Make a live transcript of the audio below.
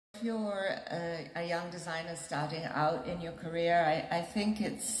if you're a young designer starting out in your career, I think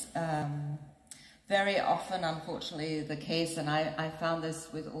it's very often, unfortunately, the case, and I found this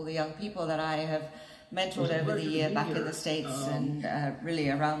with all the young people that I have mentored over the year back in the States and really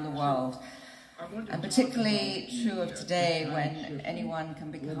around the world. And particularly true of today, when anyone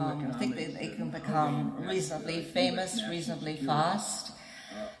can become, I think they can become reasonably famous, reasonably fast.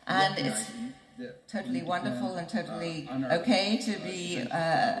 And it's totally wonderful and totally okay to be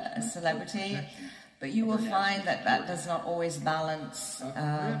a celebrity, but you will find that that does not always balance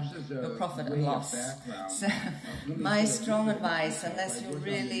your profit and loss. So my strong advice, unless you're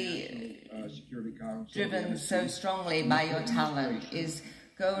really driven so strongly by your talent, is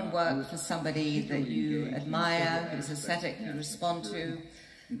go and work for somebody that you admire, whose aesthetic you respond to.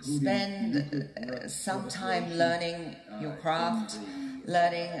 Spend some time learning your craft,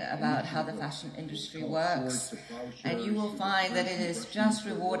 learning about how the fashion industry works, and you will find that it is just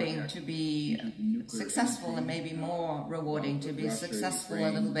rewarding to be successful, and maybe more rewarding to be successful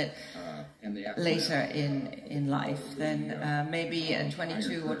a little bit later in life than maybe at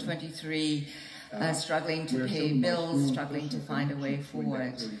 22 or 23, struggling to pay bills, struggling to find a way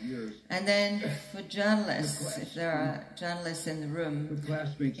forward. And then for journalists, if there are journalists in the room,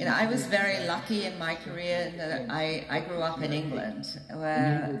 you know, I was very lucky in my career in that I grew up in England,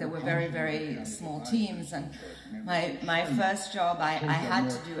 where there were very, very small teams, and my first job, I had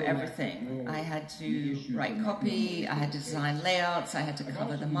to do everything. I had to write copy, I had to design layouts, I had to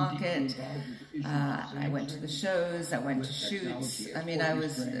cover the market, I went to the shows, I went to shoots. I mean, I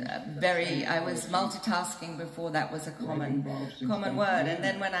was multitasking before that was a common word. And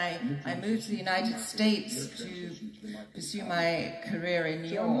then when I moved to the United States to pursue my career in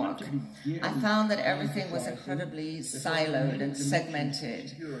New York, I found that everything was incredibly siloed and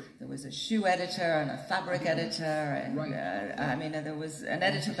segmented. There was a shoe editor and a fabric editor, and I mean, there was an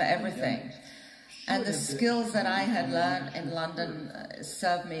editor for everything. And the skills that I had learned in London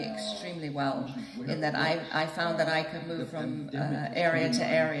served me extremely well, in that I found that I could move from area to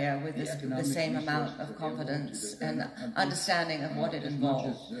area with the same amount of confidence and understanding of what it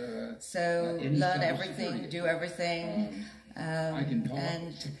involved. So learn everything, do everything,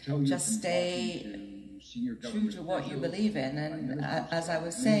 and just stay true to what you believe in. And as I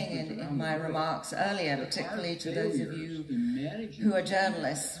was saying in my remarks earlier, particularly to those of you who are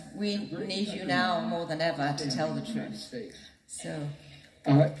journalists, we need you now more than ever to tell the truth. So,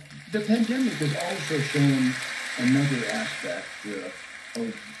 the pandemic has also shown another aspect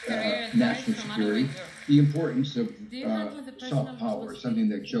of national security, the importance of soft power, something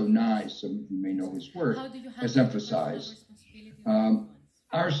that Joe Nye, some of you may know his work, has emphasized.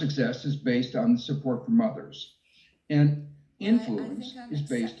 Our success is based on support from others, and influence is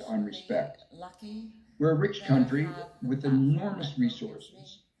based on respect. We're a rich country with enormous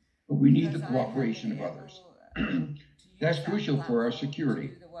resources, but we need the cooperation of others. That's crucial for our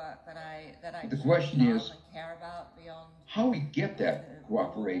security. But the question is, how we get that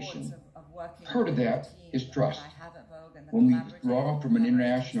cooperation? Part of that is trust. When we withdraw from an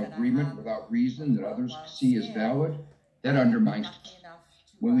international agreement without reason that others see as valid, that undermines trust.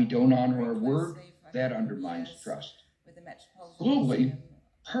 When we don't honor our word, that undermines trust. Globally,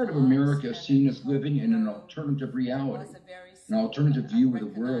 part of America is seen as living in an alternative reality, an alternative view of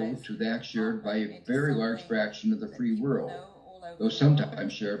the world to that shared by a very large fraction of the free world, though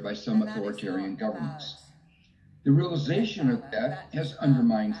sometimes shared by some authoritarian governments. The realization of that has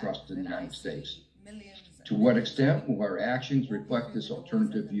undermined trust in the United States. To what extent will our actions reflect this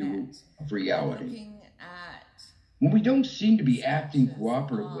alternative view of reality? When we don't seem to be acting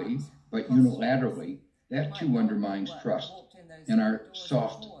cooperatively, but unilaterally, that too undermines trust and our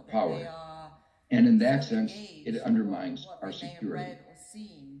soft power. And in that sense, it undermines our security.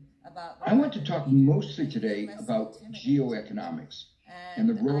 I want to talk mostly today about geoeconomics and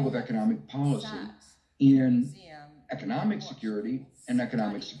the role of economic policy in economic security and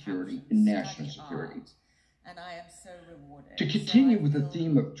economic security in national security. To continue with the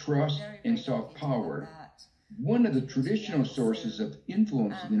theme of trust and soft power, one of the traditional sources of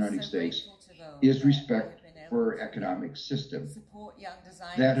influence in the United States is respect for our economic system.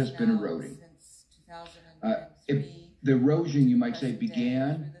 That has been eroding. The erosion, you might say,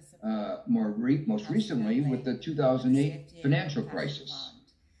 began most recently with the 2008 financial crisis.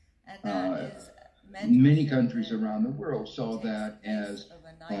 Many countries around the world saw that as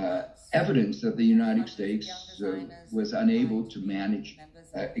evidence that the United States was unable to manage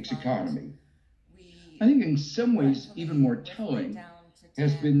its economy. I think in some ways, even more telling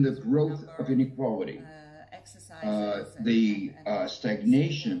has been the growth of inequality, the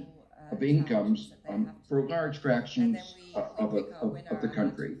stagnation of incomes for large fractions of the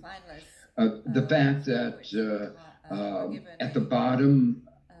country. The fact that at the bottom,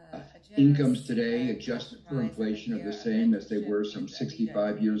 incomes today, adjusted for inflation, are the same as they were some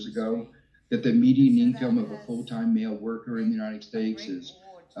 65 years ago, that the median income of a full-time male worker in the United States is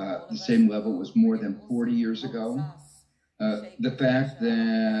the same level as more than 40 years ago. The fact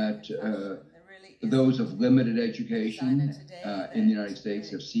that those of limited education in the United States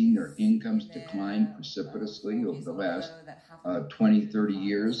have seen their incomes decline precipitously over the last 20, 30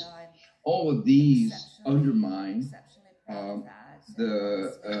 years. All of these undermine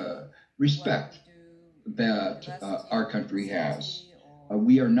the respect that our country has.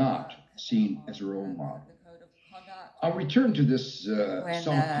 We are not seen as a role model. I'll return to this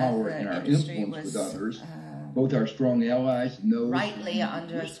soft power and our influence with others, both our strong allies and those rightly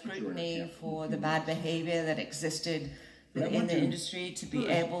under scrutiny for the bad behavior that existed in the industry, to be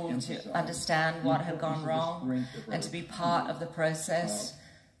able to understand what had gone wrong and to be part of the process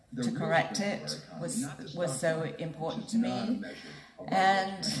to correct it was so important to me.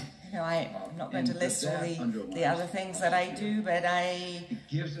 And you know, I'm not going to list all the other things that I do, but I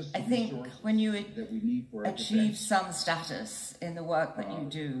think when you achieve some status in the work that you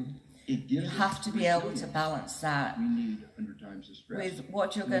do, you have to be able to balance that with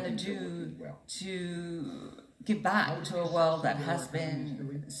what you're going to do to give back to a world that has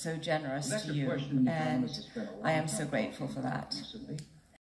been so generous to you. And I am so grateful for that.